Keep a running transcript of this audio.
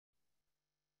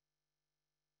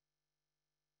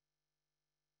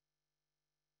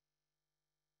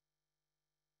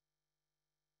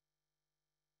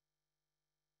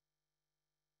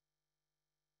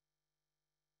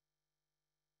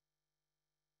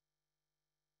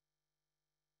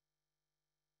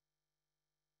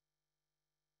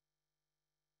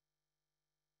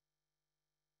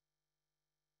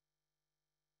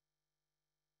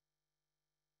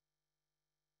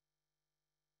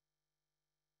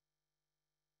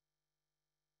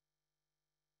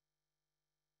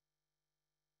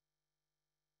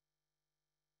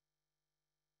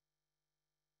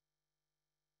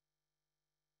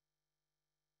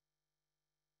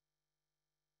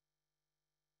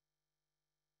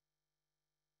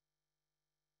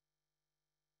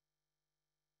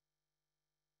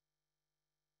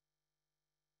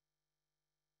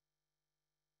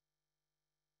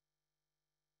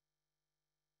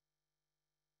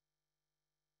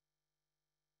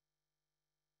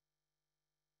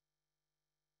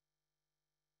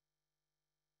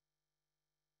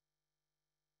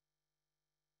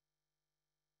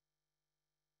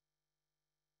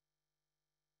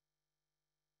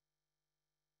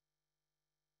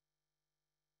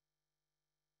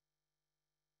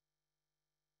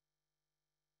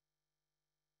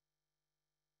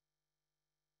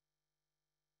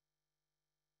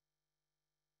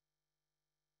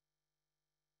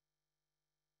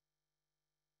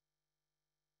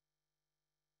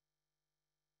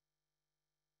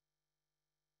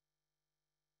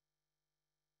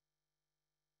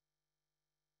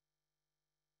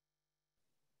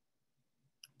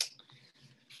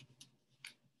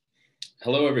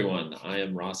Hello, everyone. I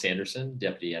am Ross Andersen,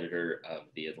 Deputy Editor of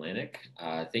The Atlantic.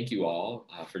 Thank you all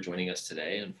for joining us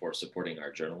today and for supporting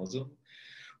our journalism.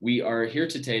 We are here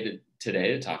today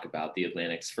to talk about The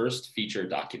Atlantic's first feature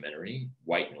documentary,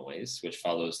 White Noise, which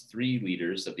follows three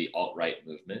leaders of the alt-right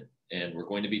movement. And we're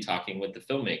going to be talking with the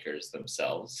filmmakers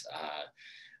themselves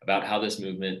about how this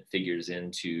movement figures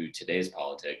into today's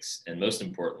politics, and most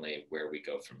importantly, where we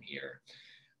go from here.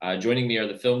 Joining me are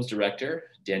the film's director,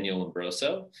 Daniel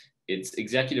Lombroso, its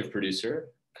executive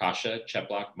producer, Kasia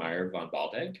Cieplak-Mayr von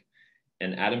Baldegg,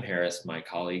 and Adam Harris, my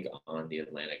colleague on the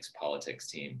Atlantic's politics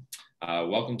team.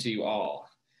 Welcome to you all.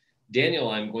 Daniel,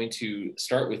 I'm going to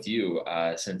start with you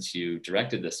since you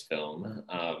directed this film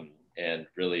and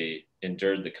really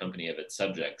endured the company of its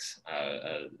subjects,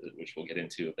 which we'll get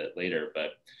into a bit later.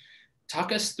 But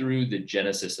talk us through the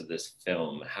genesis of this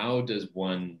film. How does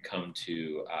one come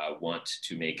to want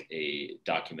to make a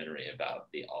documentary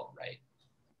about the alt-right?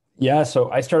 Yeah, so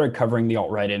I started covering the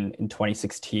alt-right in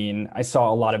 2016. I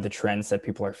saw a lot of the trends that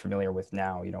people are familiar with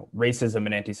now. You know, racism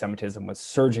and anti-Semitism was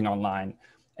surging online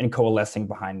and coalescing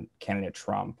behind candidate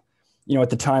Trump. You know,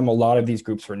 at the time, a lot of these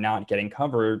groups were not getting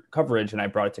coverage, and I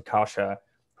brought it to Kasia,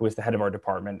 who was the head of our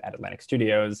department at Atlantic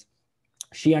Studios.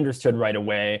 She understood right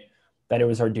away that it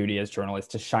was our duty as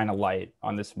journalists to shine a light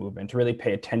on this movement, to really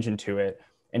pay attention to it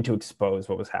and to expose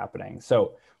what was happening.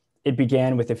 So it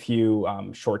began with a few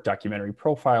short documentary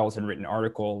profiles and written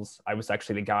articles. I was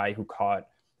actually the guy who caught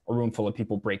a room full of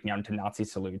people breaking out into Nazi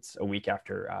salutes a week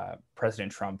after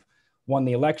President Trump won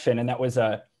the election. And that was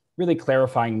a really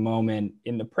clarifying moment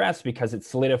in the press because it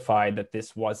solidified that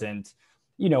this wasn't,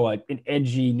 you know, an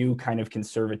edgy new kind of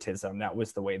conservatism. That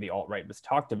was the way the alt-right was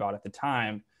talked about at the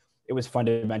time. It was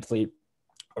fundamentally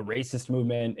a racist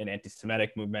movement, an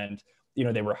anti-Semitic movement. You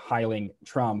know, they were hiling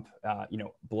Trump,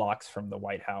 blocks from the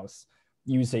White House,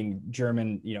 using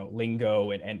German,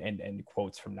 lingo and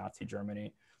quotes from Nazi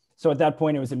Germany. So at that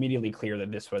point, it was immediately clear that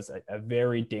this was a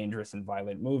very dangerous and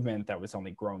violent movement that was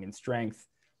only growing in strength.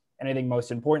 And I think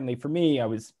most importantly for me, I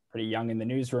was pretty young in the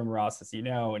newsroom, Ross, as you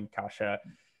know, and Kasia.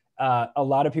 A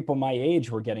lot of people my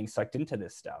age were getting sucked into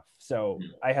this stuff. So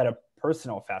I had a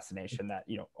personal fascination that,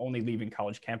 only leaving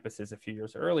college campuses a few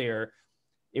years earlier,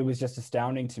 it was just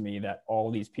astounding to me that all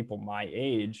these people my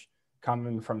age,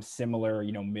 coming from similar,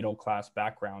 middle-class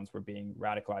backgrounds, were being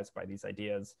radicalized by these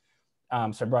ideas.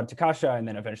 So I brought it to Kasia, and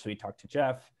then eventually talked to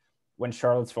Jeff. When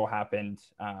Charlottesville happened,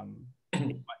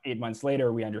 8 months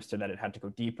later, we understood that it had to go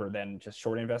deeper than just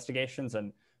short investigations.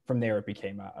 And from there, it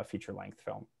became a feature-length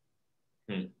film.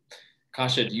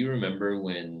 Kasia, do you remember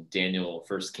when Daniel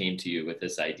first came to you with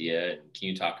this idea? And can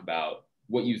you talk about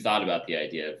what you thought about the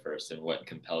idea at first and what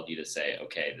compelled you to say,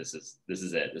 okay, this is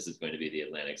it. This is going to be the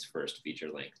Atlantic's first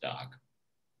feature-length doc?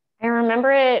 I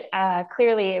remember it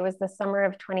clearly. It was the summer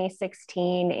of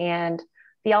 2016, and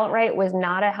the alt-right was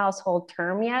not a household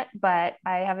term yet, but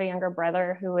I have a younger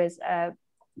brother who is a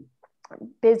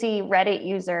busy Reddit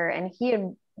user, and he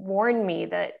had warned me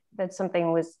that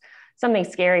something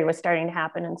scary was starting to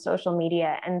happen in social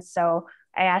media. And so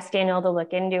I asked Daniel to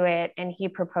look into it, and he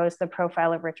proposed the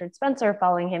profile of Richard Spencer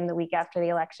following him the week after the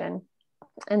election.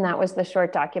 And that was the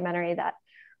short documentary that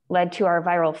led to our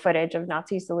viral footage of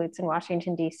Nazi salutes in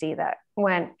Washington, D.C. that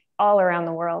went all around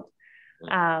the world.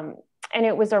 And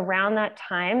it was around that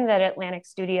time that Atlantic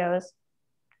Studios,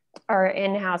 our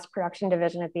in-house production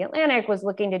division at The Atlantic, was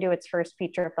looking to do its first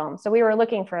feature film. So we were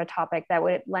looking for a topic that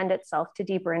would lend itself to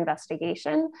deeper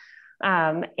investigation.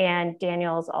 And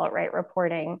Daniel's alt-right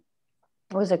reporting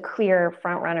was a clear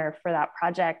front runner for that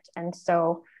project. And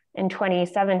so in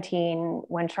 2017,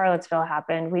 when Charlottesville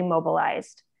happened, we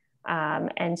mobilized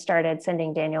and started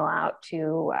sending Daniel out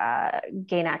to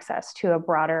gain access to a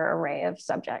broader array of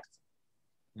subjects.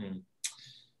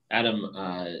 Adam,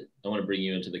 I want to bring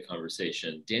you into the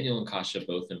conversation. Daniel and Kasia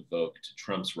both invoked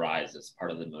Trump's rise as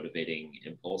part of the motivating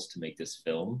impulse to make this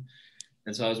film.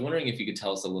 And so I was wondering if you could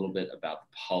tell us a little bit about the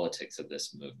politics of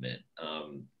this movement.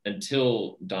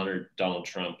 Until Donald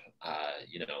Trump,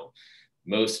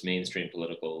 most mainstream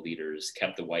political leaders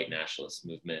kept the white nationalist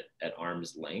movement at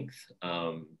arm's length.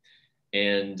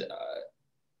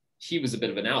 He was a bit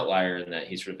of an outlier in that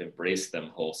he sort of embraced them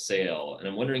wholesale. And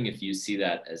I'm wondering if you see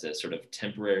that as a sort of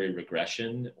temporary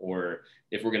regression, or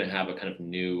if we're going to have a kind of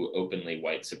new openly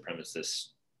white supremacist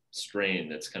strain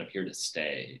that's kind of here to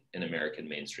stay in American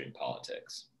mainstream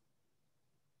politics.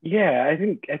 Yeah, I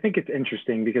think it's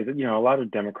interesting because, a lot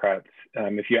of Democrats,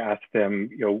 if you ask them,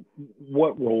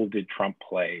 what role did Trump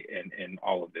play in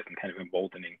all of this and kind of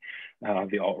emboldening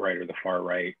the alt-right or the far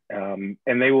right, and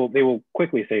they will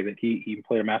quickly say that he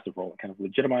played a massive role in kind of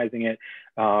legitimizing it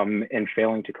and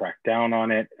failing to crack down on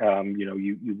it.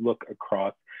 You look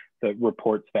across the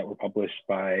reports that were published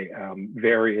by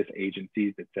various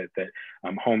agencies that said that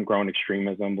homegrown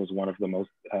extremism was one of the most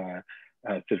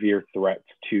severe threats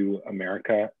to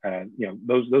America.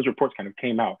 Those reports kind of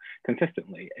came out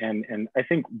consistently, and I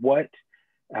think what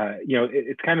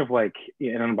it's kind of like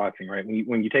an unboxing, right?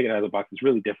 When you take it out of the box, it's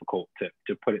really difficult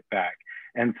to put it back.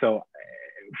 And so,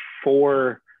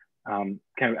 for kind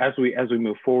of as we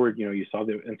move forward, you saw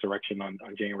the insurrection on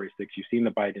January 6th. You've seen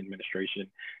the Biden administration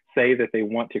say that they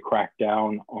want to crack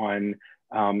down on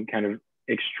kind of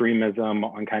extremism,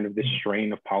 on kind of this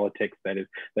strain of politics that is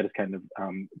kind of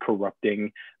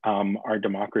corrupting our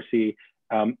democracy.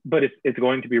 But it's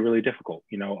going to be really difficult.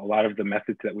 A lot of the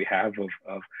methods that we have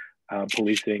of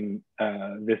policing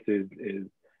this is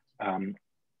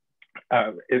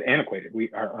antiquated.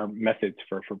 Our methods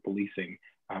for policing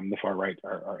the far right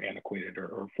are antiquated,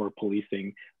 or for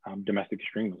policing domestic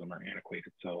extremism are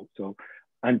antiquated. So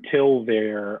until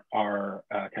there are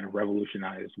kind of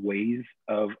revolutionized ways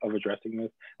of addressing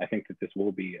this, I think that this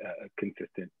will be a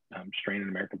consistent strain in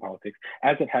American politics,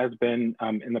 as it has been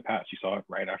in the past. You saw it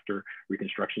right after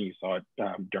Reconstruction. You saw it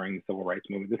during the Civil Rights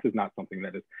Movement. This is not something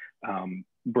that is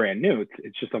brand new.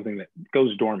 It's just something that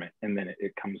goes dormant and then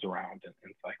it comes around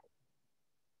and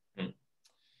cycles.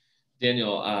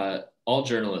 Daniel, all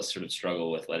journalists sort of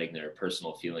struggle with letting their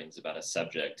personal feelings about a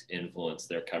subject influence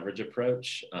their coverage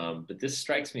approach, but this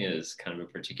strikes me as kind of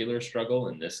a particular struggle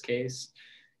in this case.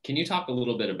 Can you talk a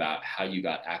little bit about how you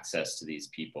got access to these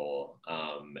people,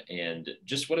 and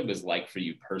just what it was like for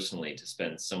you personally to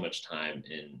spend so much time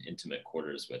in intimate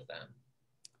quarters with them?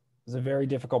 It was a very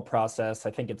difficult process.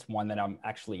 I think it's one that I'm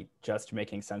actually just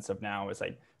making sense of now as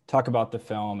I talk about the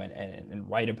film and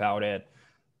write about it.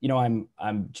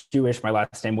 I'm Jewish, my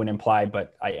last name wouldn't imply,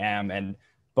 but I am. And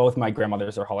both my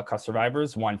grandmothers are Holocaust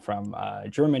survivors, one from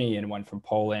Germany and one from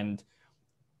Poland.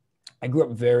 I grew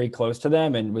up very close to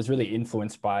them and was really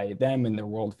influenced by them and their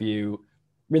worldview.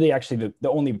 Really, actually, the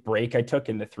only break I took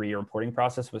in the 3-year reporting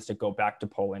process was to go back to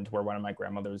Poland, where one of my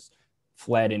grandmothers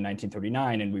fled in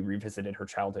 1939, and we revisited her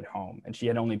childhood home. And she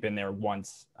had only been there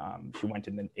once. She went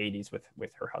in the 80s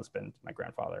with her husband, my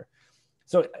grandfather.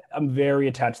 So I'm very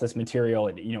attached to this material.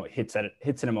 It hits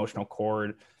an emotional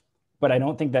chord, but I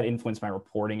don't think that influenced my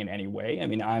reporting in any way. I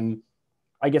mean, I'm,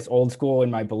 I guess, old school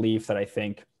in my belief that I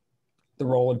think the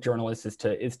role of journalists is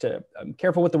to I'm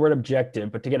careful with the word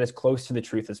objective, but to get as close to the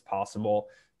truth as possible,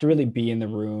 to really be in the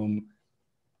room.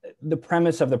 The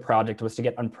premise of the project was to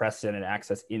get unprecedented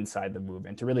access inside the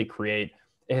movement, to really create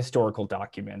a historical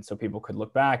document so people could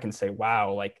look back and say,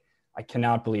 wow, like, I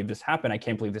cannot believe this happened. I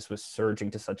can't believe this was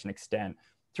surging to such an extent.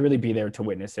 To really be there to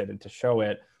witness it and to show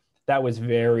it, that was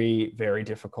very, very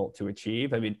difficult to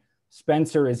achieve. I mean,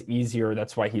 Spencer is easier.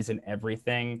 That's why he's in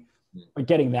everything. But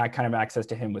getting that kind of access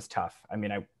to him was tough. I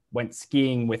mean, I went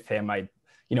skiing with him. I,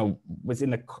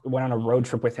 went on a road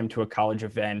trip with him to a college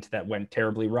event that went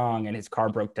terribly wrong, and his car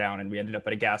broke down and we ended up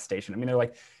at a gas station. I mean, they're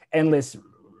like endless,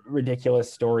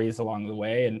 ridiculous stories along the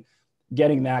way. And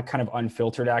getting that kind of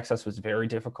unfiltered access was very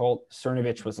difficult.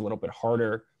 Cernovich was a little bit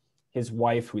harder. His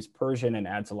wife, who's Persian and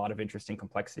adds a lot of interesting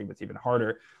complexity, was even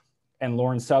harder. And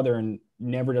Lauren Southern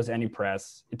never does any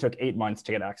press. It took 8 months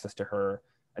to get access to her.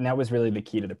 And that was really the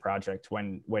key to the project.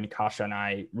 When Kasia and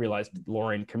I realized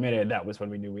Lauren committed, that was when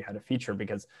we knew we had a feature,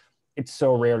 because it's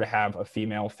so rare to have a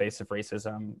female face of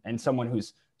racism and someone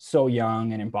who's so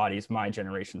young and embodies my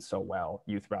generation so well,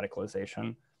 youth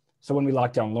radicalization. So when we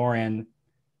locked down Lauren,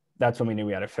 that's when we knew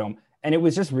we had a film. And it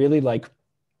was just really like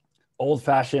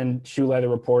old-fashioned shoe leather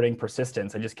reporting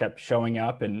persistence. I just kept showing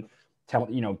up and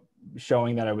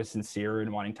showing that I was sincere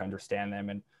and wanting to understand them.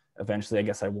 And eventually, I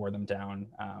guess I wore them down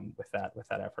with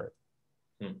that effort.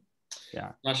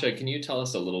 Yeah. Kasia, can you tell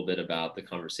us a little bit about the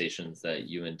conversations that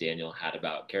you and Daniel had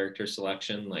about character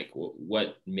selection? Like,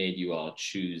 what made you all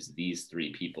choose these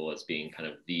 3 people as being kind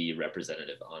of the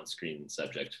representative on-screen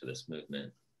subjects for this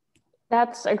movement?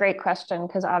 That's a great question,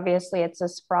 because obviously it's a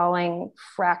sprawling,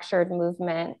 fractured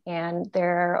movement, and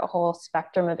there are a whole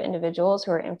spectrum of individuals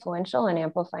who are influential in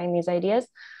amplifying these ideas.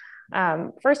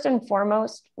 First and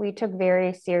foremost, we took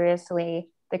very seriously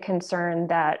the concern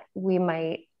that we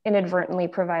might inadvertently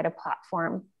provide a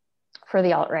platform for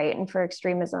the alt-right and for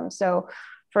extremism. So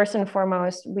first and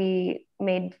foremost, we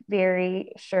made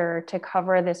very sure to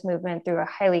cover this movement through a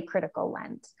highly critical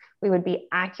lens. We would be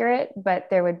accurate, but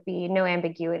there would be no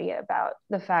ambiguity about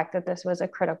the fact that this was a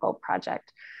critical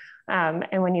project.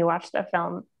 And when you watch the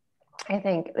film, I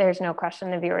think there's no question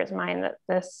in the viewer's mind that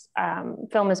this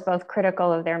film is both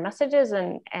critical of their messages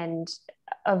and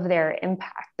of their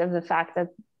impact, of the fact that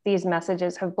these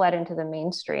messages have bled into the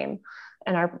mainstream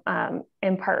and are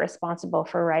in part responsible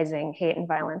for rising hate and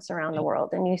violence around the world.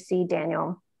 And you see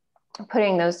Daniel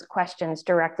putting those questions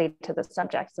directly to the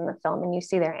subjects in the film, and you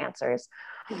see their answers.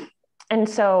 And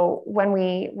so when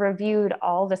we reviewed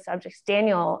all the subjects,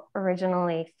 Daniel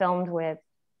originally filmed with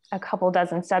a couple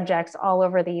dozen subjects all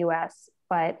over the US,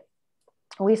 but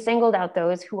we singled out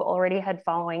those who already had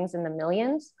followings in the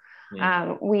millions.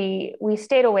 We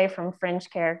stayed away from fringe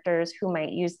characters who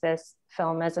might use this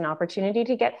film as an opportunity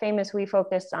to get famous. We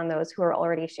focused on those who are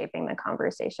already shaping the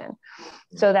conversation,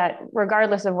 so that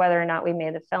regardless of whether or not we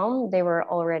made the film, they were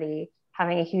already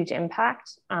having a huge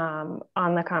impact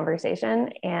on the conversation,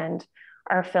 and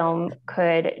our film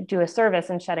could do a service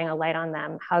in shedding a light on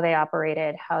them, how they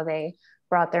operated, how they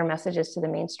brought their messages to the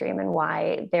mainstream, and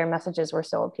why their messages were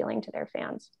so appealing to their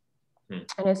fans.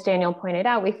 And as Daniel pointed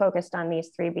out, we focused on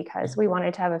these three because we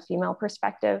wanted to have a female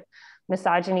perspective.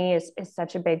 Misogyny is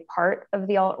such a big part of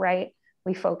the alt-right.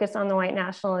 We focus on the white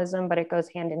nationalism, but it goes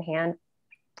hand in hand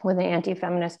with an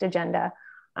anti-feminist agenda.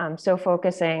 So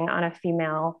focusing on a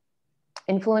female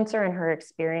influencer and her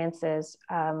experiences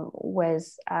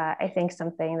was, I think,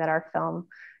 something that our film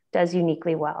does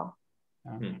uniquely well.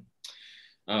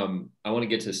 I want to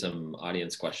get to some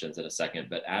audience questions in a second,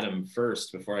 but Adam,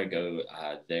 first, before I go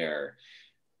there,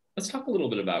 let's talk a little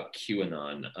bit about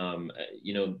QAnon.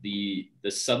 You know, the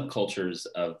subcultures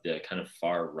of the kind of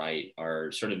far right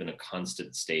are sort of in a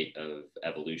constant state of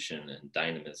evolution and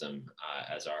dynamism,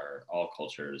 as are all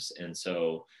cultures. And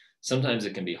so sometimes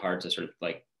it can be hard to sort of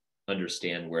like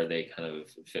understand where they kind of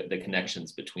fit, the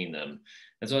connections between them.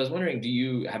 And so I was wondering, do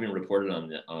you, having reported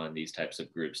on these types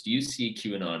of groups, do you see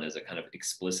QAnon as a kind of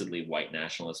explicitly white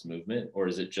nationalist movement, or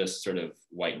is it just sort of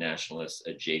white nationalist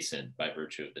adjacent by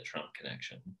virtue of the Trump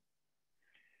connection?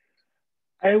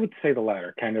 I would say the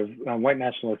latter, kind of white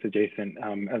nationalist adjacent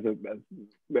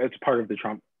as part of the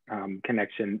Trump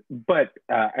connection. But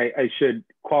I should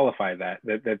qualify that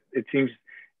it seems,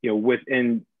 you know,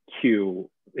 within Q,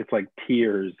 it's like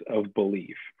tiers of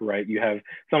belief, right? You have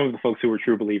some of the folks who are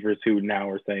true believers who now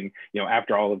are saying, you know,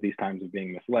 after all of these times of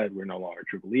being misled, we're no longer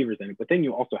true believers in it. But then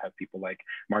you also have people like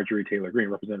Marjorie Taylor Greene,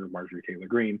 Representative Marjorie Taylor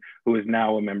Greene, who is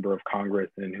now a member of Congress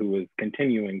and who is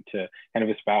continuing to kind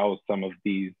of espouse some of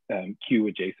these Q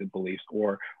adjacent beliefs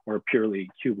or purely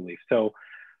Q beliefs. So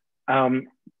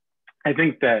I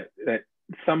think that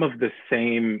some of the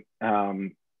same,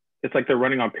 it's like they're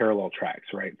running on parallel tracks,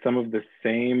 right? Some of the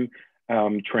same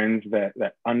trends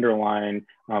that underline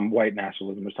white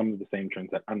nationalism are some of the same trends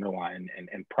that underline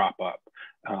and prop up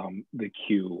the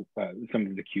Q, some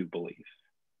of the Q beliefs.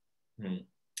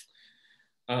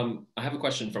 I have a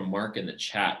question from Mark in the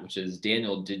chat, which is,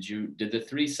 Daniel, did the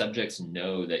three subjects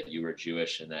know that you were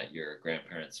Jewish and that your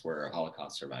grandparents were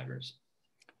Holocaust survivors?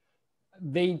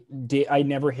 They did. I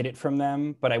never hid it from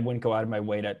them, but I wouldn't go out of my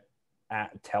way to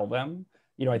tell them.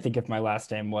 You know, I think if my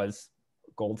last name was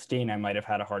Goldstein, I might have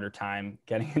had a harder time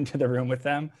getting into the room with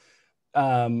them.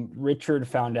 Richard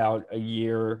found out a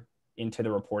year into the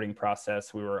reporting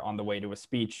process. We were on the way to a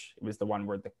speech. It was the one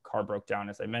where the car broke down,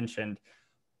 as I mentioned.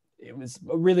 It was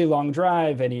a really long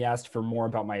drive, and he asked for more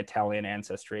about my Italian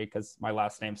ancestry because my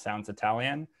last name sounds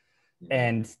Italian.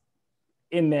 And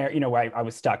in there, you know, I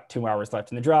was stuck 2 hours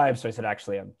left in the drive. So I said,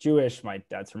 actually, I'm Jewish. My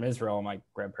dad's from Israel. My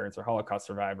grandparents are Holocaust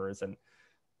survivors. And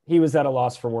he was at a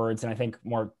loss for words. And I think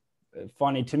more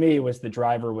funny to me was the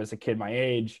driver was a kid my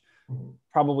age,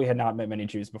 probably had not met many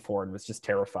Jews before and was just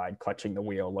terrified, clutching the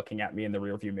wheel, looking at me in the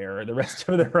rearview mirror the rest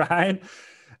of the ride.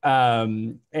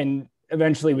 And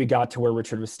eventually we got to where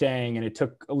Richard was staying, and it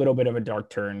took a little bit of a dark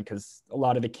turn because a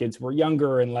lot of the kids were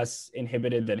younger and less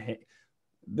inhibited than him.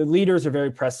 The leaders are very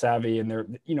press savvy, and they're,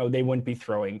 you know, they wouldn't be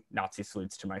throwing Nazi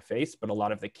salutes to my face, but a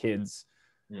lot of the kids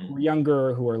who are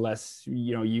younger, who are less,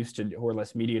 you know, used to, who are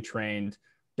less media trained,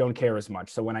 don't care as much.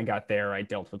 So when I got there, I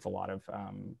dealt with a lot of,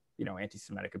 you know,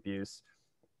 anti-Semitic abuse.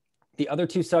 The other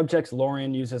two subjects,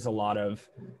 Lauren uses a lot of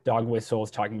dog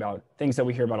whistles, talking about things that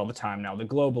we hear about all the time now, the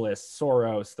globalists,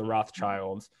 Soros, the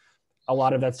Rothschilds. A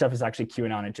lot of that stuff is actually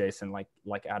QAnon adjacent,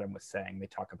 like Adam was saying. They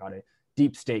talk about a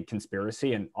deep state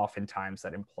conspiracy, and oftentimes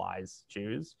that implies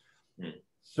Jews.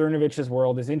 Cernovich's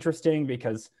world is interesting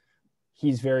because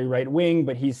he's very right-wing,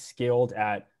 but he's skilled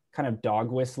at kind of dog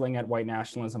whistling at white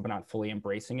nationalism, but not fully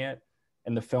embracing it.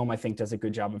 And the film, I think, does a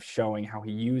good job of showing how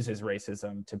he uses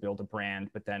racism to build a brand,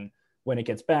 but then when it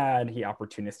gets bad, he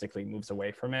opportunistically moves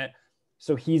away from it.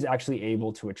 So he's actually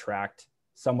able to attract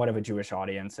somewhat of a Jewish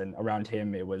audience, and around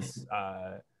him, it was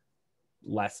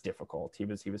less difficult. He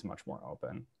was much more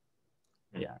open.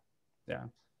 Yeah.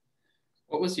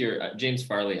 What was your, James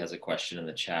Farley has a question in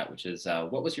the chat, which is,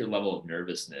 what was your level of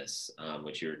nervousness,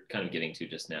 which you're kind of getting to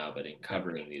just now, but in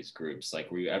covering these groups?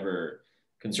 Like, were you ever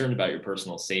concerned about your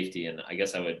personal safety. And I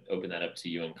guess I would open that up to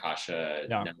you and Kasia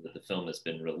now that the film has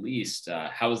been released.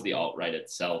 How has the alt-right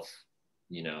itself,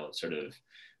 sort of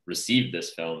received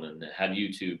this film? And have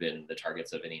you two been the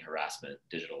targets of any harassment,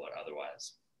 digital or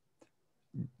otherwise?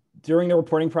 During the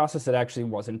reporting process, it actually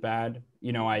wasn't bad.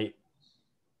 I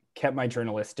kept my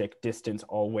journalistic distance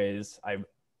always.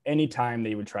 Anytime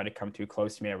they would try to come too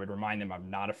close to me, I would remind them, I'm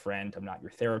not a friend. I'm not your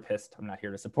therapist. I'm not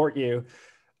here to support you.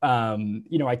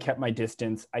 I kept my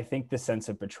distance. I think the sense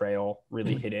of betrayal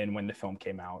really hit in when the film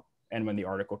came out and when the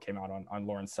article came out on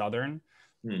Lauren Southern.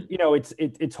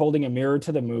 It's holding a mirror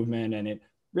to the movement, and it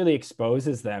really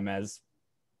exposes them as,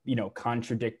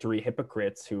 contradictory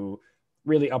hypocrites who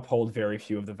really uphold very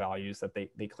few of the values that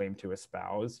they claim to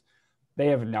espouse. They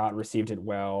have not received it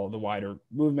well. The wider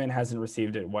movement hasn't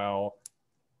received it well.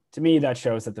 To me, that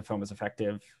shows that the film is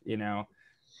effective,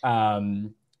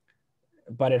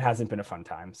 but it hasn't been a fun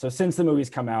time. So since the movie's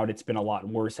come out, it's been a lot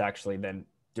worse actually than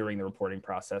during the reporting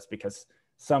process, because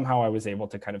somehow I was able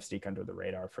to kind of sneak under the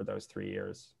radar for those 3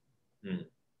 years.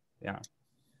 Yeah.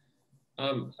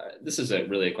 This is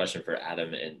really a question for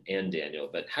Adam and Daniel,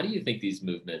 but how do you think these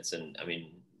movements, and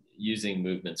using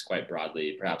movements quite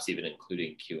broadly, perhaps even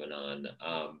including QAnon,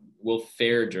 will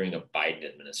fare during a Biden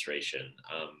administration?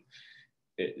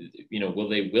 Will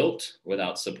they wilt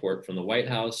without support from the White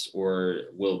House, or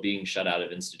will being shut out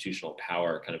of institutional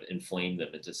power kind of inflame them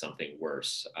into something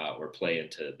worse, or play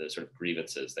into the sort of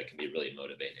grievances that can be really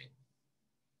motivating?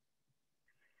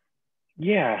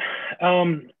 Yeah.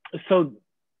 So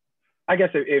I guess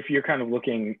if you're kind of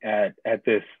looking at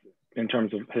this in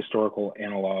terms of historical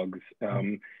analogs,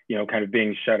 kind of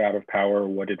being shut out of power,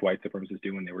 what did white supremacists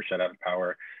do when they were shut out of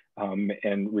power?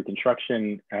 And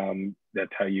Reconstruction,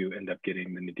 that's how you end up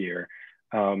getting the nadir,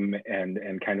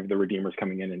 and kind of the Redeemers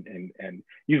coming in and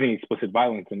using explicit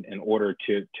violence in order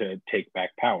to take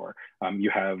back power. You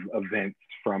have events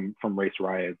from race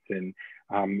riots in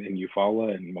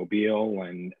Eufaula and Mobile,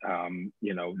 and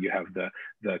you have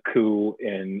the coup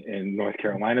in North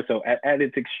Carolina. So at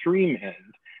its extreme end,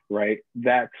 right,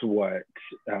 that's what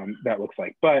that looks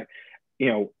like. But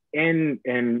in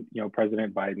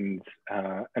President Biden's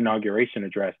inauguration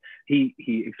address, he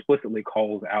explicitly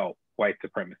calls out white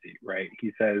supremacy, right?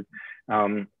 He says,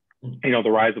 the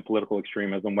rise of political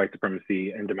extremism, white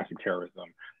supremacy, and domestic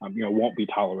terrorism, won't be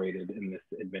tolerated in this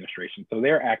administration. So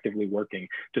they're actively working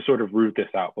to sort of root this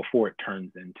out before it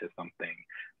turns into something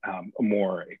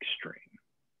more extreme.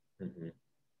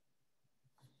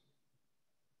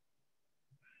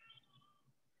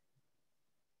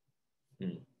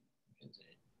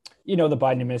 The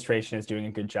Biden administration is doing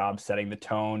a good job setting the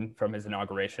tone from his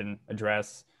inauguration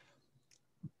address,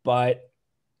 but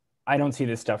I don't see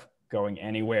this stuff going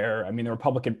anywhere.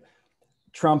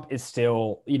 Trumpism is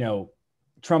still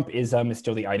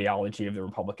the ideology of the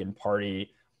Republican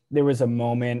Party. There was a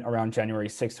moment around January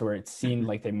 6th where it seemed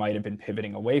like they might have been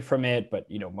pivoting away from it, but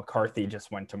McCarthy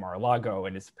just went to Mar-a-Lago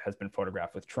and has been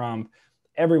photographed with Trump.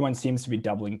 Everyone seems to be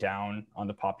doubling down on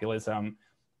the populism.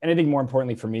 And I think more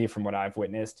importantly for me, from what I've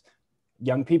witnessed,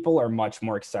 young people are much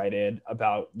more excited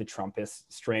about the Trumpist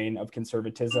strain of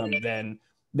conservatism than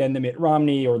the Mitt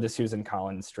Romney or the Susan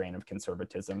Collins strain of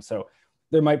conservatism. So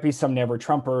there might be some never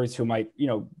Trumpers who might,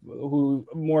 who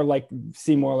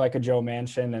see more like a Joe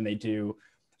Manchin than they do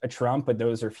a Trump, but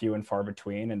those are few and far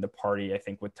between. And the party, I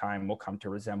think, with time will come to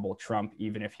resemble Trump,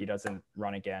 even if he doesn't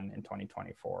run again in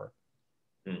 2024.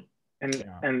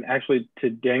 And actually, to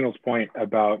Daniel's point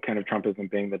about kind of Trumpism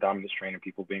being the dominant strain and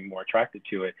people being more attracted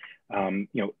to it,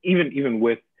 even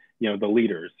with the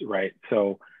leaders, right?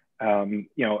 So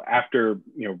after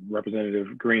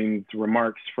Representative Green's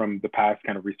remarks from the past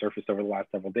kind of resurfaced over the last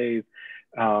several days,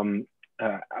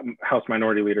 House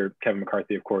Minority Leader Kevin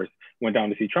McCarthy, of course, went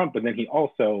down to see Trump, but then he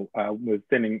also was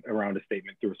sending around a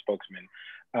statement through a spokesman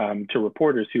to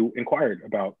reporters who inquired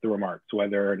about the remarks,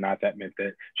 whether or not that meant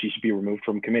that she should be removed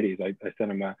from committees. I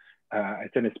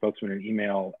sent his spokesman an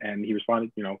email, and he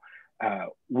responded, the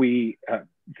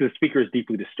speaker is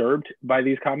deeply disturbed by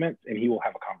these comments, and he will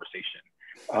have a conversation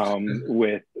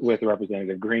with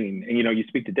Representative Green. And you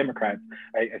speak to Democrats.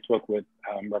 I spoke with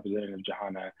Representative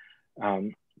Johanna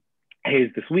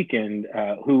Hayes this weekend,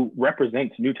 who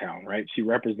represents Newtown, right? She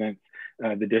represents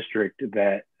the district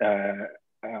that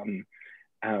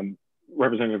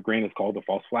Representative Green has called a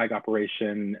false flag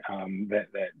operation,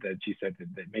 that she said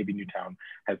that maybe Newtown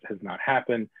has not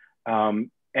happened.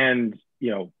 And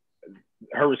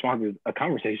her response is a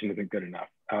conversation isn't good enough.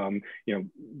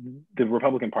 The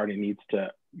Republican Party needs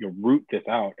to root this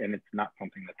out, and it's not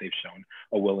something that they've shown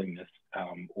a willingness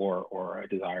or a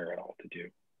desire at all to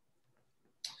do.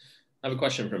 I have a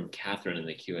question from Catherine in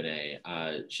the Q&A.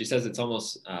 She says it's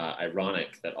almost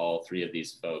ironic that all three of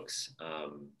these folks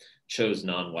chose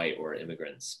non-white or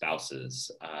immigrant spouses,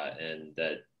 and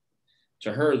that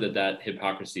to her that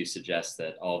hypocrisy suggests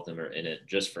that all of them are in it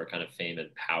just for kind of fame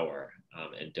and power,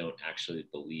 and don't actually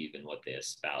believe in what they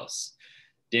espouse.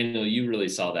 Daniel, you really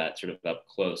saw that sort of up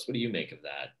close. What do you make of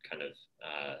that kind of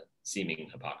seeming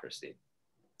hypocrisy?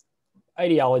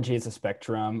 Ideology is a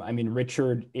spectrum. I mean,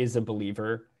 Richard is a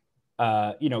believer.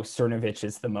 Cernovich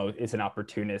is an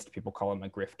opportunist. People call him a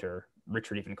grifter.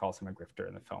 Richard even calls him a grifter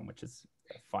in the film, which is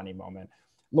a funny moment.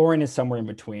 Lauren is somewhere in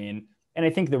between. And I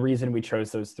think the reason we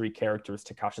chose those three characters,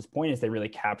 to Kasia's point, is they really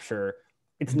capture,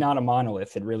 it's not a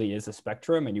monolith. It really is a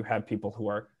spectrum. And you have people who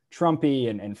are Trumpy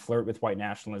and flirt with white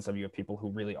nationalism. You have people who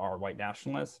really are white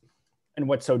nationalists. And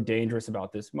what's so dangerous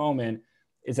about this moment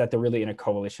is that they're really in a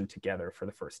coalition together for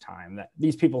the first time. That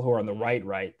these people who are on the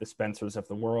right, the Spencers of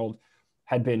the world,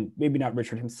 had been, maybe not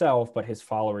Richard himself, but his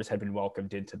followers had been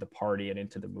welcomed into the party and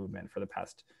into the movement for the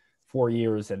past 4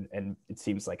 years. And it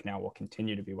seems like now will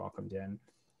continue to be welcomed in.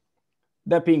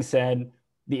 That being said,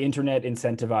 the internet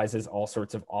incentivizes all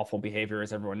sorts of awful behavior,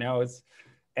 as everyone knows.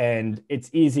 And it's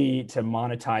easy to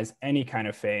monetize any kind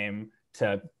of fame,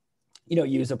 to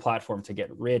use a platform to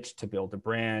get rich, to build a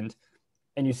brand.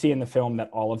 And you see in the film that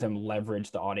all of them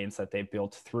leverage the audience that they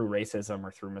built through racism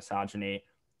or through misogyny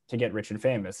to get rich and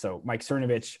famous. So Mike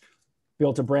Cernovich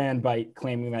built a brand by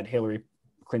claiming that Hillary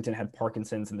Clinton had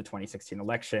Parkinson's in the 2016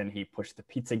 election. He pushed the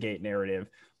Pizzagate narrative.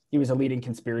 He was a leading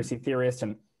conspiracy theorist.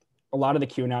 And a lot of the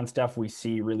QAnon stuff we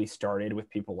see really started with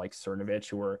people like Cernovich,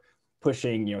 who were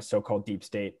pushing, so-called deep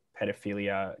state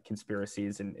pedophilia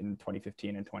conspiracies in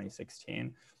 2015 and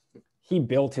 2016. He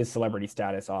built his celebrity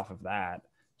status off of that.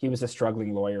 He was a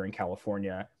struggling lawyer in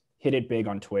California, hit it big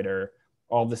on Twitter,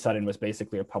 all of a sudden was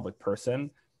basically a public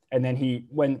person. And then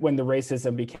when the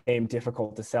racism became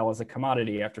difficult to sell as a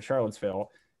commodity after Charlottesville,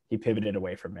 he pivoted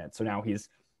away from it. So now he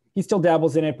still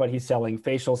dabbles in it, but he's selling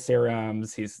facial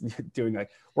serums. He's doing like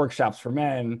workshops for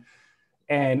men.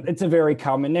 And it's a very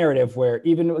common narrative where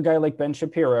even a guy like Ben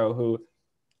Shapiro, who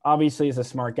obviously is a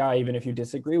smart guy, even if you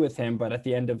disagree with him, but at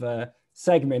the end of a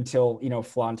segment, he'll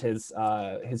flaunt his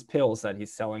pills that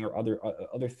he's selling or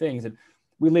other things. And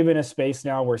we live in a space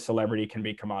now where celebrity can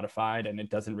be commodified, and it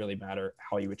doesn't really matter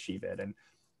how you achieve it. And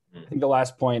I think the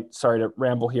last point, sorry to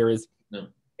ramble here, is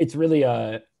it's really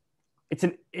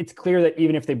it's clear that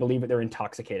even if they believe it, they're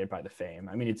intoxicated by the fame.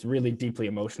 I mean, it's really deeply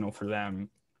emotional for them.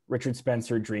 Richard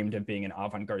Spencer dreamed of being an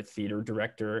avant-garde theater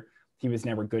director. He was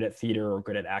never good at theater or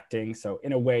good at acting. So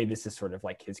in a way, this is sort of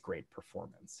like his great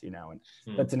performance, and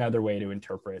that's another way to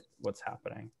interpret what's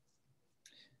happening.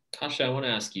 Kasia, I want to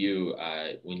ask you,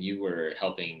 when you were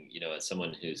helping, as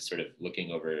someone who's sort of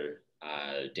looking over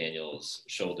Daniel's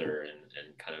shoulder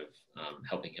and kind of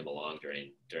helping him along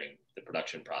during the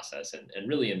production process and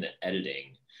really in the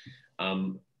editing,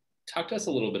 talk to us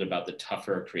a little bit about the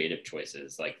tougher creative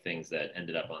choices, like things that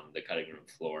ended up on the cutting room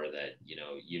floor that,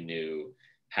 you knew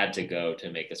had to go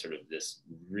to make a sort of this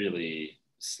really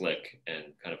slick and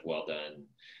kind of well done,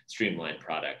 streamlined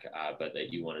product, but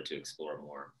that you wanted to explore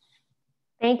more.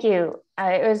 Thank you.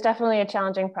 It was definitely a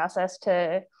challenging process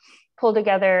to pull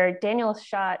together. Daniel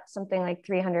shot something like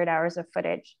 300 hours of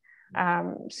footage.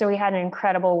 So we had an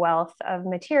incredible wealth of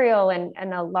material and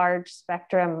a large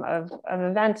spectrum of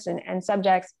events and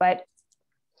subjects. But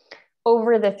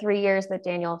over the 3 years that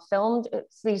Daniel filmed,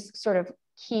 these sort of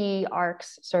key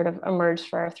arcs sort of emerged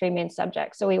for our three main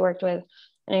subjects. So we worked with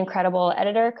an incredible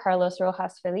editor, Carlos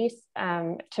Rojas Feliz,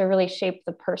 to really shape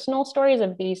the personal stories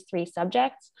of these three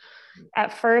subjects.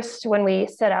 At first, when we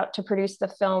set out to produce the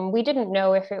film, we didn't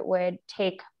know if it would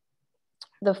take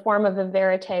the form of a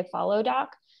verite follow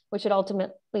doc, which it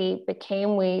ultimately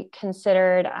became. We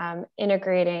considered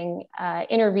integrating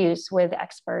interviews with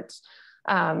experts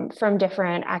from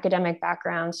different academic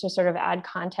backgrounds to sort of add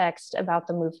context about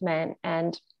the movement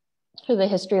and to the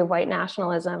history of white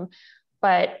nationalism.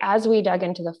 But as we dug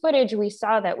into the footage, we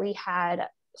saw that we had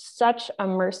such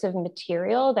immersive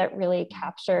material that really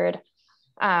captured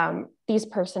these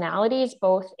personalities,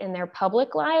 both in their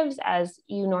public lives, as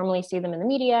you normally see them in the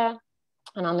media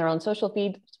and on their own social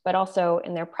feeds, but also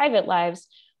in their private lives,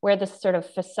 where this sort of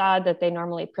facade that they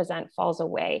normally present falls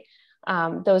away.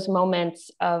 Those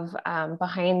moments of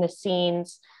behind the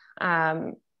scenes,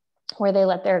 where they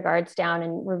let their guards down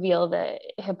and reveal the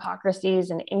hypocrisies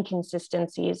and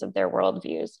inconsistencies of their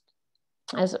worldviews.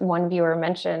 As one viewer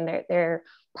mentioned, their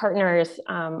partners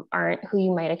aren't who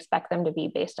you might expect them to be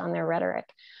based on their rhetoric.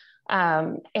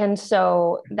 And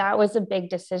so that was a big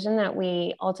decision that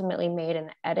we ultimately made in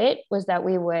the edit, was that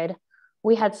we would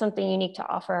we had something unique to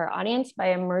offer our audience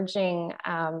by immersing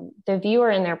the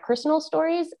viewer in their personal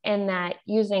stories, and that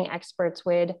using experts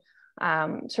would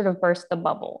sort of burst the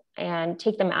bubble and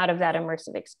take them out of that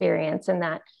immersive experience. And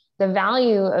that the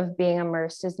value of being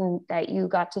immersed is that you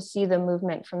got to see the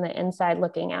movement from the inside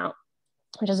looking out,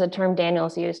 which is a term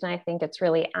Daniel's used, and I think it's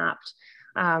really apt.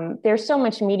 There's so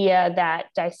much media that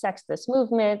dissects this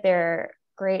movement. There are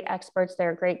great experts, there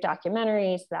are great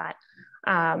documentaries that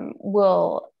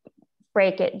will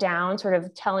break it down, sort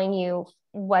of telling you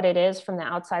what it is from the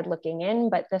outside looking in.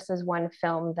 But this is one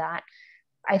film that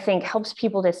I think helps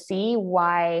people to see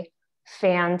why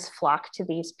fans flock to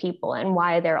these people and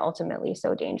why they're ultimately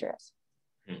so dangerous.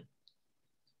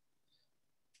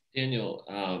 Daniel,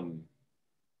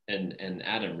 and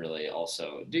Adam really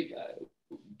also,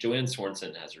 Joanne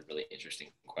Swanson has a really interesting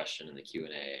question in the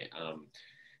Q&A.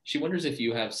 She wonders if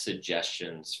you have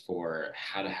suggestions for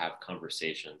how to have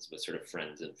conversations with sort of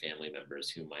friends and family members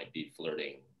who might be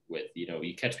flirting with,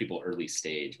 you catch people early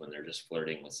stage when they're just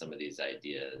flirting with some of these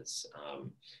ideas.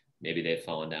 Maybe they've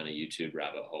fallen down a YouTube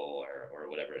rabbit hole or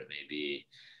whatever it may be.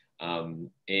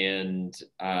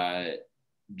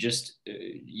 Just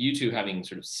you two having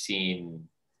sort of seen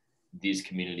these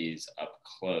communities up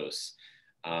close,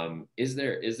 is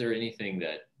there anything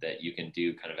that you can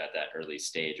do kind of at that early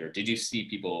stage, or did you see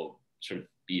people sort of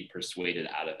be persuaded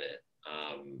out of it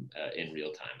in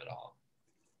real time at all?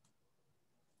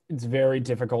 It's very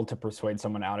difficult to persuade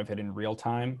someone out of it in real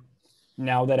time.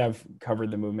 Now that I've covered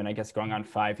the movement, I guess going on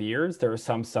 5 years, there are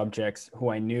some subjects who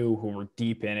I knew who were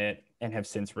deep in it and have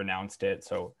since renounced it.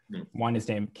 So one is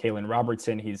named Kaylin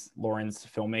Robertson. He's Lauren's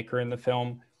filmmaker in the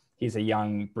film. He's a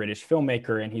young British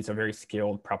filmmaker, and he's a very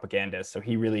skilled propagandist. So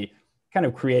he really kind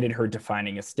of created her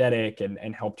defining aesthetic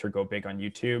and helped her go big on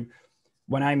YouTube.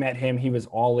 When I met him, he was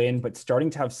all in, but starting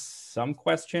to have some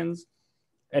questions.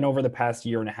 And over the past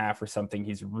year and a half or something,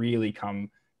 he's really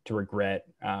come to regret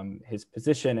his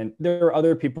position. And there are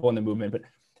other people in the movement, but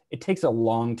it takes a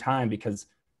long time, because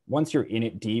once you're in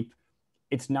it deep,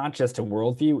 it's not just a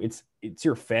worldview, it's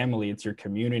your family, it's your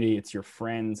community, it's your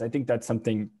friends. I think that's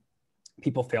something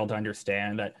people fail to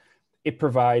understand, that it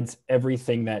provides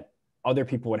everything that other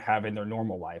people would have in their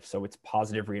normal life. So it's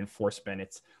positive reinforcement,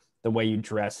 it's the way you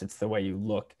dress, it's the way you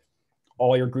look.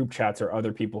 All your group chats are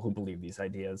other people who believe these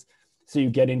ideas. So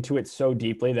you get into it so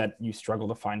deeply that you struggle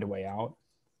to find a way out.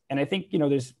 And I think,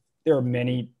 there are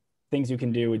many things you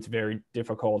can do. It's very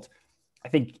difficult. I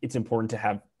think it's important to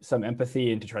have some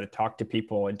empathy and to try to talk to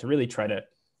people and to really try to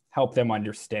help them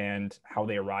understand how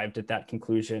they arrived at that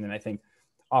conclusion. And I think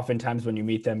oftentimes when you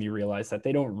meet them, you realize that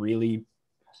they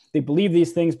believe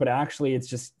these things, but actually it's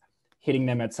just hitting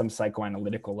them at some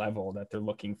psychoanalytical level, that they're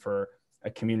looking for a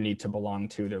community to belong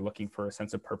to. They're looking for a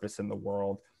sense of purpose in the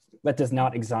world. That does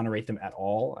not exonerate them at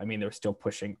all. I mean, they're still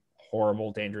pushing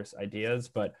horrible, dangerous ideas,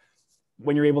 but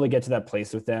when you're able to get to that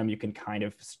place with them, you can kind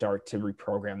of start to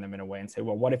reprogram them in a way and say,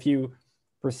 well, what if you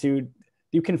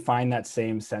can find that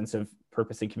same sense of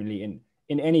purpose and community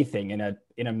in anything, in a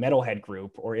metalhead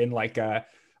group or in like a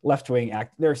left-wing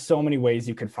act. There are so many ways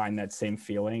you could find that same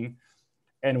feeling.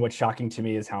 And what's shocking to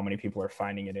me is how many people are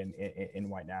finding it in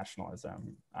white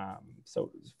nationalism.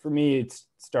 So for me, it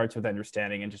starts with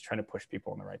understanding and just trying to push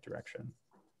people in the right direction.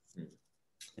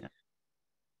 Yeah.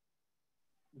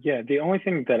 Yeah, the only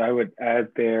thing that I would add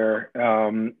there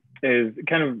is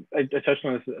kind of, I touched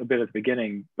on this a bit at the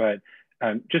beginning, but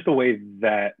just the way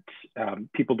that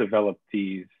people develop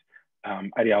these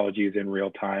ideologies in real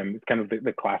time. It's kind of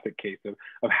the classic case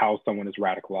of how someone is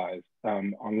radicalized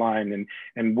online.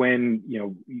 And when,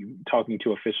 talking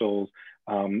to officials,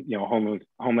 Homeland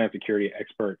Security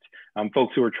experts,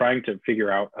 folks who are trying to figure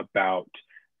out about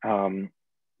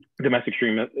domestic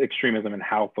extremism and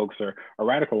how folks are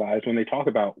radicalized, when they talk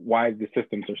about why the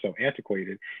systems are so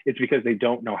antiquated, it's because they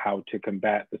don't know how to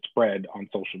combat the spread on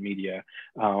social media,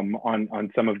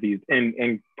 on some of these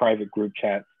in private group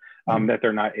chats that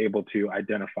they're not able to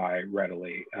identify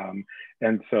readily.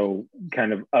 And so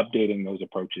kind of updating those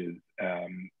approaches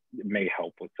may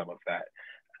help with some of that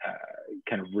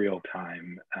kind of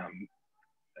real-time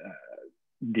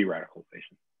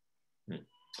de-radicalization.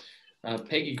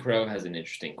 Peggy Crow has an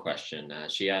interesting question.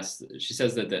 She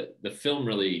says that the film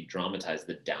really dramatized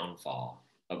the downfall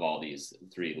of all these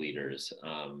three leaders,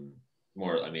 or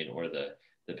the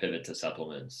pivot to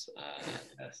supplements,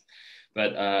 yes.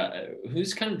 But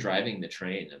who's kind of driving the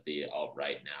train of the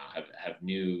alt-right now? Have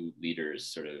new leaders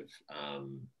sort of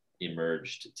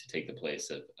emerged to take the place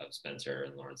of Spencer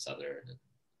and Lawrence Southern, et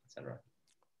cetera?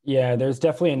 Yeah, there's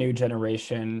definitely a new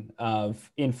generation of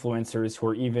influencers who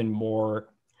are even more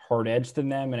hard-edged than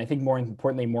them, and I think more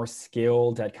importantly, more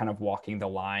skilled at kind of walking the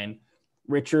line.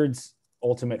 Richard's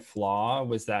ultimate flaw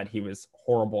was that he was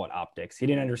horrible at optics. He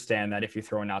didn't understand that if you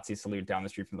throw a Nazi salute down the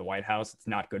street from the White House, it's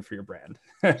not good for your brand.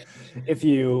 If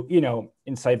you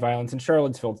incite violence in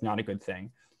Charlottesville, it's not a good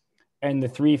thing. And the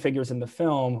three figures in the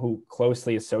film who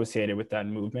closely associated with that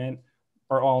movement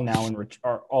are all now in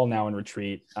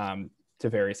retreat to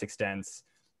various extents.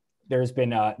 There's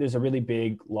a really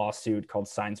big lawsuit called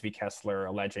Sines v. Kessler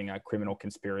alleging a criminal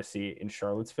conspiracy in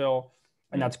Charlottesville,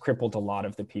 and that's crippled a lot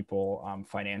of the people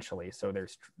financially. So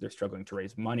they're struggling to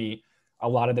raise money. A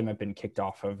lot of them have been kicked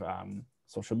off of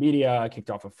social media, kicked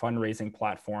off of fundraising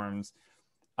platforms.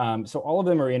 So all of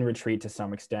them are in retreat to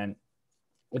some extent.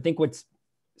 I think what's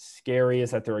scary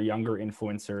is that there are younger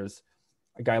influencers.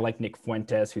 A guy like Nick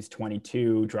Fuentes, who's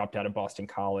 22, dropped out of Boston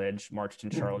College, marched in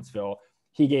Charlottesville.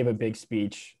 He gave a big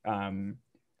speech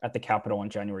at the Capitol on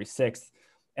January 6th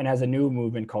and has a new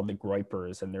movement called the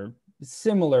Groypers. And they're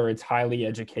similar. It's highly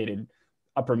educated,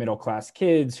 upper middle class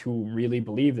kids who really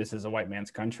believe this is a white man's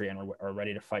country and are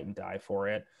ready to fight and die for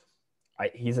it.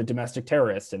 He's a domestic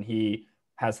terrorist, and he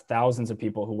has thousands of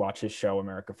people who watch his show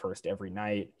America First every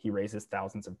night. He raises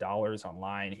thousands of dollars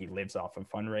online. He lives off of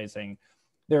fundraising.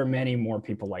 There are many more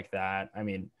people like that. I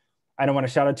mean, I don't want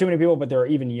to shout out too many people, but there are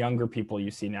even younger people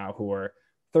you see now who are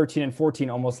 13 and 14,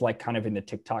 almost like kind of in the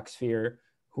TikTok sphere,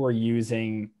 who are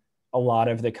using a lot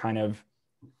of the kind of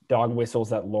dog whistles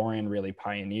that Lauren really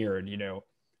pioneered,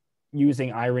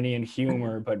 using irony and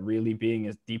humor, but really being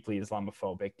as deeply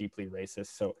Islamophobic, deeply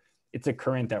racist. So it's a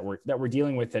current that we're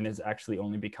dealing with, and is actually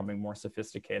only becoming more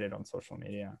sophisticated on social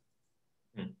media.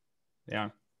 Yeah.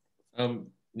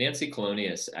 Nancy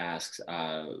Colonius asks,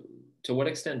 to what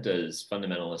extent does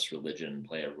fundamentalist religion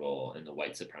play a role in the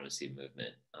white supremacy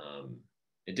movement?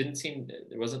 It didn't seem,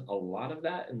 there wasn't a lot of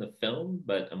that in the film,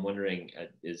 but I'm wondering,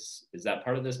 is that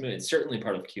part of this movement? It's certainly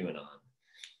part of QAnon.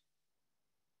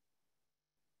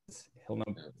 He'll know.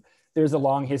 There's a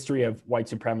long history of white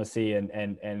supremacy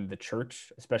and the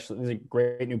church, especially. There's a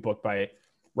great new book by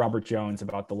Robert Jones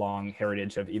about the long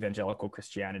heritage of evangelical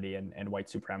Christianity and white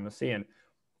supremacy, and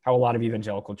how a lot of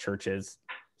evangelical churches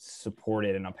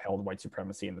supported and upheld white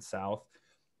supremacy in the South.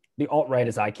 The alt-right,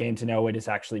 as I came to know it, is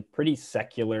actually pretty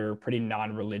secular, pretty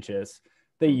non-religious.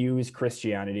 They use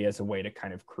Christianity as a way to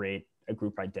kind of create a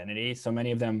group identity. So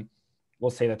many of them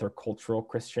will say that they're cultural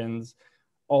Christians.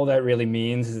 All that really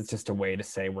means is it's just a way to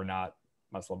say we're not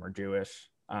Muslim or Jewish.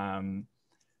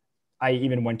 I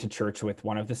even went to church with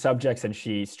one of the subjects, and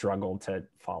she struggled to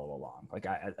follow along. Like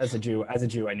as a Jew,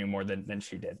 I knew more than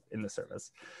she did in the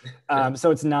service.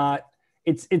 So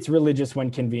it's religious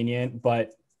when convenient,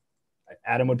 but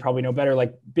Adam would probably know better.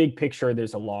 Like big picture,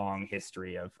 there's a long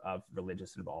history of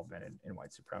religious involvement in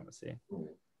white supremacy.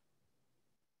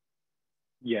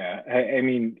 Yeah, I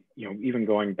mean, even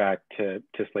going back to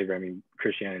slavery, I mean,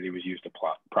 Christianity was used to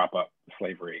prop up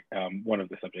slavery. One of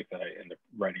the subjects that I end up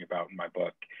writing about in my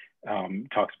book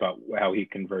talks about how he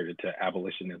converted to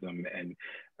abolitionism, and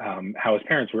how his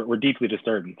parents were deeply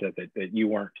disturbed and said that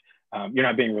you're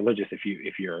not being religious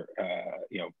if you're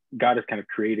God has kind of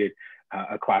created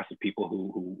a class of people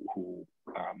who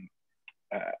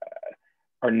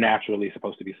are naturally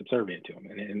supposed to be subservient to him,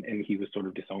 and he was sort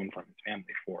of disowned from his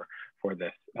family for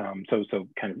this. So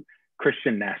kind of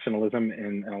Christian nationalism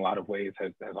in a lot of ways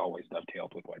has always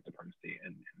dovetailed with white supremacy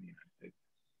in the United States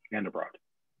and abroad.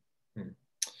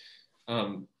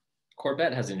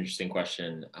 Corbett has an interesting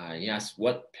question. He asks,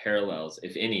 what parallels,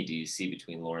 if any, do you see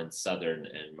between Lawrence Southern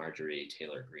and Marjorie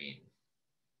Taylor Greene?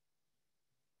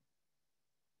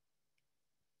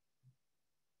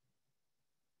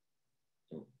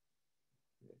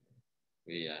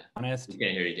 Honest. We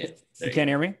can't hear you, Dan. You can't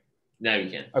hear me? No, you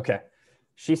can. Okay.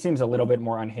 She seems a little bit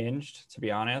more unhinged, to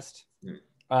be honest.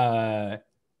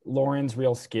 Lauren's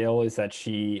real skill is that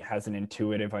she has an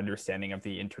intuitive understanding of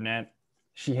the internet.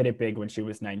 She hit it big when she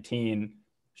was 19.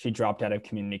 She dropped out of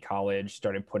community college,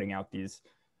 started putting out these,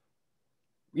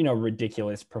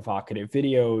 ridiculous, provocative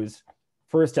videos.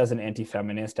 First as an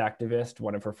anti-feminist activist,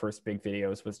 one of her first big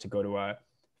videos was to go to a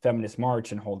feminist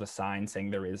march and hold a sign saying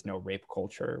there is no rape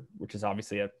culture, which is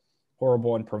obviously a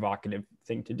horrible and provocative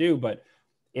thing to do, but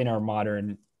in our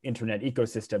modern internet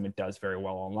ecosystem, it does very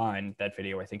well online. That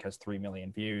video, I think, has 3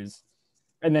 million views,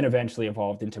 and then eventually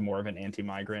evolved into more of an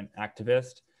anti-migrant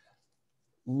activist.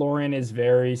 Lauren is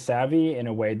very savvy in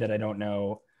a way that I don't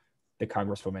know the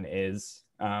Congresswoman is.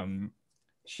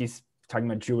 She's talking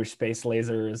about Jewish space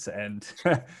lasers, and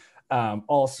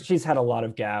also she's had a lot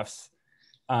of gaffes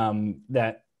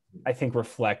that I think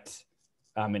reflect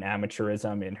an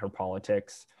amateurism in her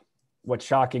politics. What's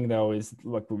shocking, though, is,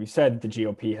 look, what we said, the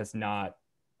GOP has not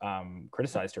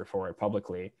criticized her for it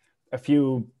publicly. A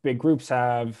few big groups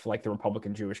have, like the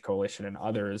Republican Jewish Coalition and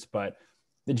others, but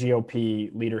the GOP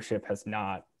leadership has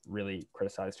not really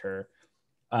criticized her.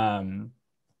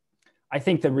 I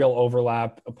think the real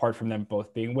overlap, apart from them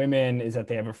both being women, is that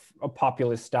they have a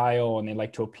populist style and they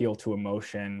like to appeal to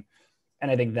emotion.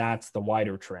 And I think that's the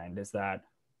wider trend, is that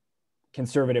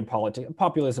conservative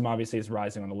populism obviously is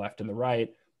rising on the left and the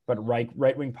right, but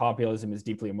right-wing populism is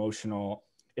deeply emotional.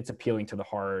 It's appealing to the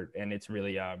heart, and it's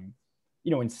really,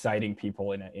 inciting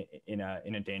people in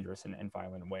a dangerous and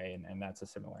violent way. And that's a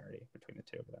similarity between the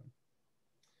two of them.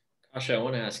 Kasia, I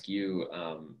want to ask you,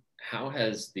 how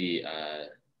has the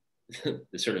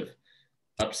the sort of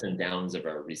ups and downs of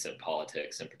our recent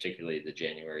politics, and particularly the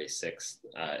January 6th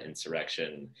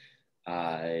insurrection,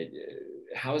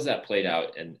 how has that played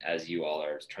out? And as you all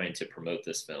are trying to promote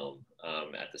this film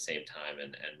at the same time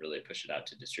and really push it out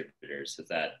to distributors, has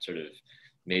that sort of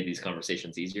made these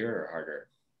conversations easier or harder?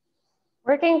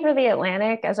 Working for The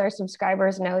Atlantic, as our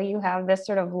subscribers know, you have this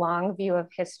sort of long view of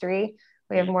history.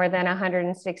 We have more than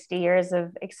 160 years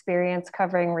of experience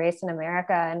covering race in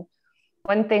America. And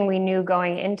one thing we knew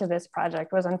going into this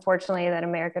project was, unfortunately, that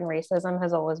American racism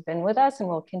has always been with us and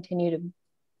will continue to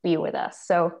be with us.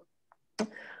 So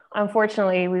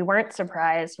unfortunately, we weren't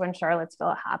surprised when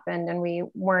Charlottesville happened, and we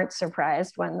weren't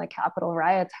surprised when the Capitol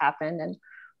riots happened. And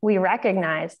we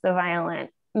recognized the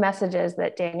violent messages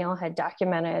that Daniel had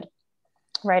documented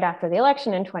right after the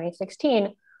election in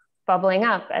 2016, bubbling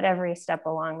up at every step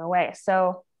along the way.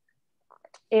 So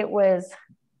it was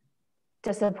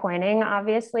disappointing,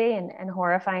 obviously, and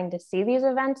horrifying to see these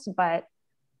events, but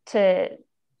to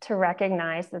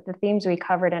recognize that the themes we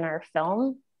covered in our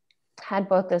film had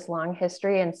both this long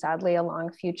history and sadly a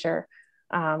long future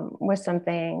was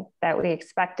something that we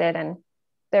expected. And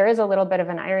there is a little bit of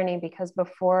an irony, because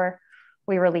before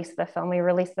we released the film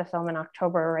in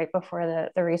October, right before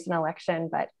the recent election.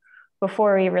 But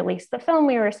before we released the film,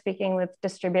 we were speaking with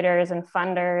distributors and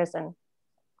funders, and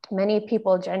many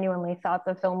people genuinely thought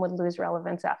the film would lose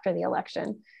relevance after the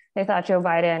election. They thought Joe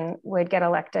Biden would get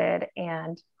elected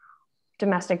and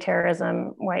domestic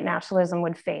terrorism, white nationalism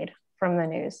would fade from the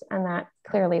news. And that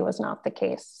clearly was not the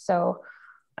case. So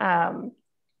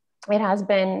it has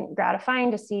been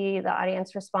gratifying to see the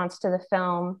audience response to the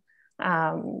film.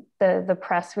 The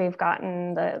press we've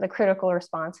gotten, the critical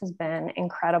response has been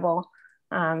incredible.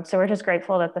 So we're just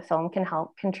grateful that the film can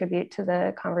help contribute to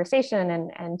the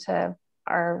conversation and to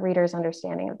our readers'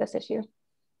 understanding of this issue.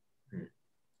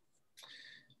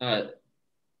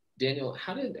 Daniel,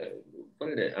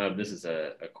 this is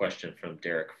a question from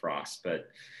Derek Frost, but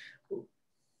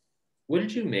what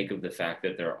did you make of the fact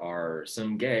that there are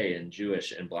some gay and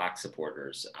Jewish and Black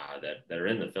supporters that are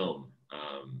in the film?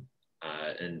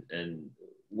 And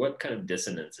what kind of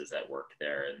dissonance is at work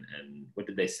there? And what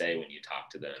did they say when you talk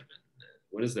to them? And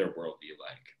what is their worldview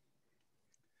like?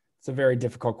 It's a very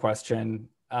difficult question.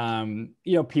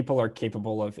 People are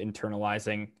capable of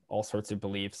internalizing all sorts of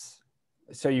beliefs.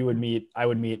 So I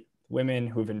would meet women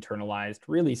who've internalized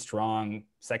really strong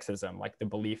sexism, like the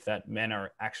belief that men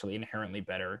are actually inherently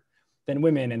better than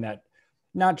women, and that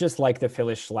not just like the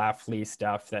Phyllis Schlafly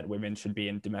stuff that women should be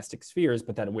in domestic spheres,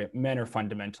 but that men are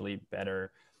fundamentally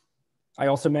better. I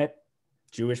also met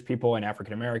Jewish people and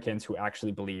African Americans who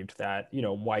actually believed that,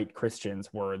 white Christians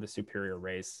were the superior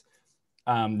race.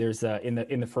 There's in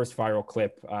the first viral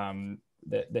clip,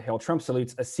 the Hail Trump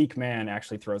salutes, a Sikh man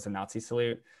actually throws a Nazi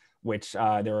salute, which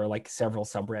there are like several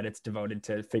subreddits devoted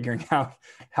to figuring out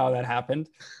how that happened.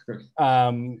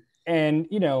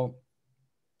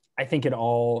 I think in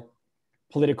all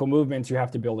political movements, you have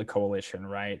to build a coalition,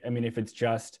 right? I mean, if it's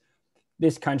just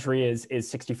this country is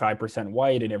 65%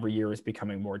 white and every year is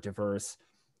becoming more diverse.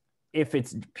 If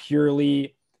it's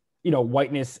purely,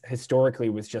 whiteness historically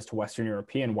was just Western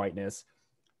European whiteness,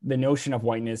 the notion of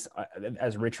whiteness,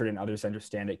 as Richard and others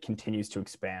understand it, continues to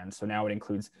expand. So now it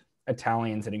includes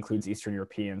Italians, it includes Eastern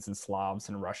Europeans and Slavs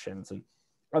and Russians and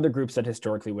other groups that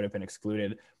historically would have been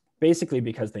excluded, basically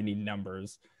because they need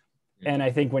numbers. And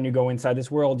I think when you go inside this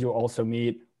world, you'll also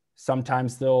meet,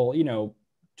 sometimes they'll,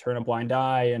 turn a blind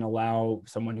eye and allow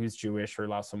someone who's Jewish or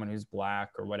allow someone who's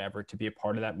Black or whatever to be a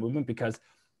part of that movement, because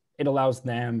it allows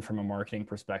them from a marketing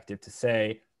perspective to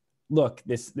say, look,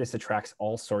 this attracts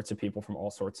all sorts of people from all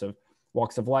sorts of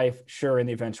walks of life. Sure, in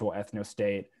the eventual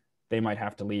ethno-state, they might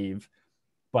have to leave,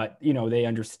 but they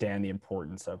understand the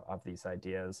importance of these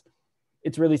ideas.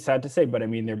 It's really sad to say, but I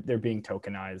mean, they're being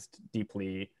tokenized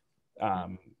deeply,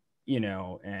 and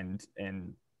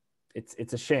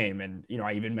it's a shame. And,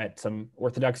 I even met some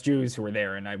Orthodox Jews who were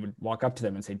there, and I would walk up to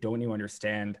them and say, don't you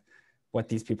understand what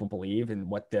these people believe and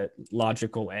what the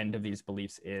logical end of these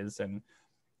beliefs is? And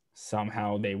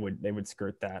somehow they would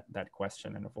skirt that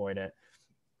question and avoid it.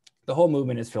 The whole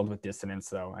movement is filled with dissonance,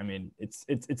 though. I mean, it's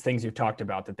things you've talked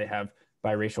about, that they have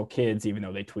biracial kids, even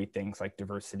though they tweet things like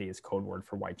diversity is code word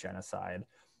for white genocide.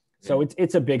 So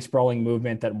it's a big sprawling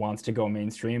movement that wants to go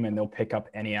mainstream, and they'll pick up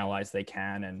any allies they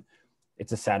can. And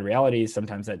it's a sad reality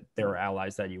sometimes that there are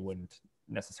allies that you wouldn't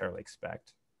necessarily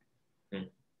expect.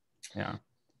 Yeah.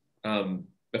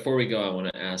 Before we go, I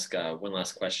want to ask one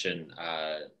last question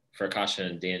for Kasia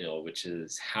and Daniel, which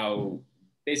is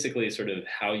basically sort of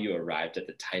how you arrived at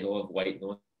the title of White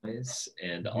Noise,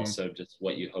 and also just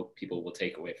what you hope people will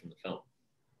take away from the film.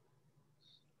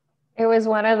 It was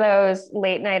one of those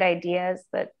late night ideas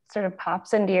that sort of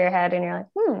pops into your head and you're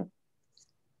like,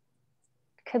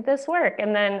 could this work?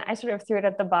 And then I sort of threw it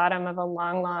at the bottom of a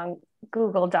long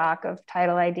Google Doc of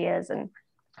title ideas and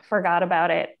forgot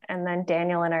about it. And then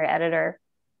Daniel and our editor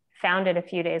found it a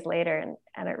few days later,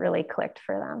 and it really clicked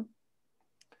for them.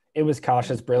 It was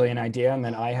Kasia's brilliant idea, and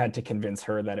then I had to convince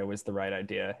her that it was the right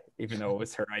idea, even though it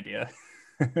was her idea.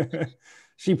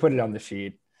 She put it on the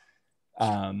sheet.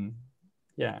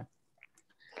 Yeah.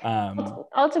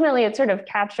 Ultimately, it sort of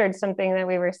captured something that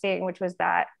we were seeing, which was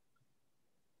that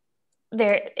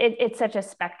it's such a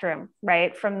spectrum,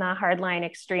 right? From the hardline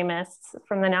extremists,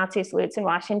 from the Nazi salutes in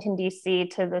Washington, D.C.,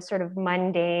 to the sort of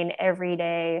mundane,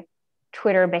 everyday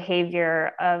Twitter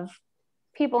behavior of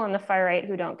people on the far right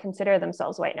who don't consider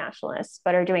themselves white nationalists,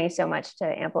 but are doing so much to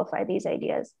amplify these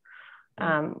ideas.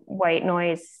 White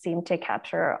Noise seemed to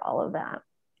capture all of that.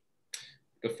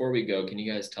 Before we go, can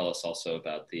you guys tell us also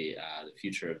about the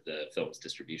future of the film's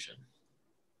distribution?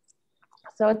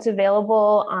 So it's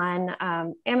available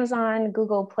on Amazon,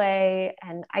 Google Play,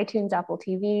 and iTunes, Apple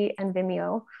TV, and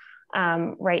Vimeo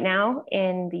right now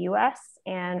in the US.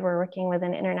 And we're working with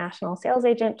an international sales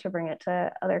agent to bring it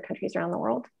to other countries around the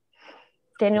world.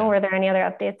 Daniel, were there any other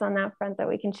updates on that front that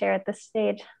we can share at this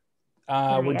stage?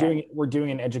 We're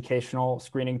doing an educational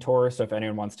screening tour. So if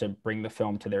anyone wants to bring the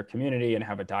film to their community and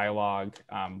have a dialogue,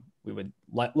 we would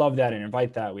love that and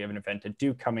invite that. We have an event at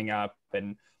Duke coming up,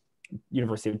 and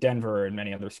University of Denver, and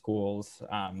many other schools.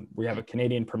 We have a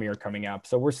Canadian premiere coming up.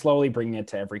 So we're slowly bringing it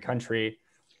to every country,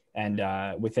 and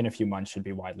within a few months should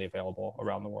be widely available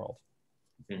around the world.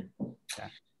 Yeah.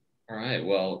 All right,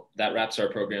 well, that wraps our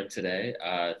program today.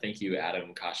 Thank you,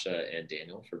 Adam, Kasia, and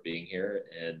Daniel, for being here.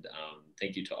 And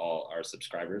thank you to all our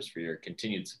subscribers for your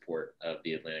continued support of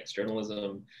The Atlantic's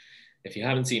journalism. If you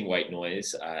haven't seen White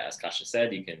Noise, as Kasia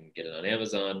said, you can get it on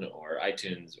Amazon or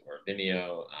iTunes or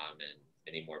Vimeo, and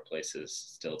many more places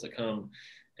still to come.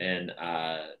 And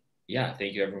yeah,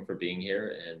 thank you everyone for being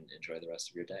here, and enjoy the rest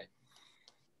of your day.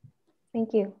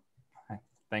 Thank you.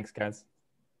 Thanks, guys.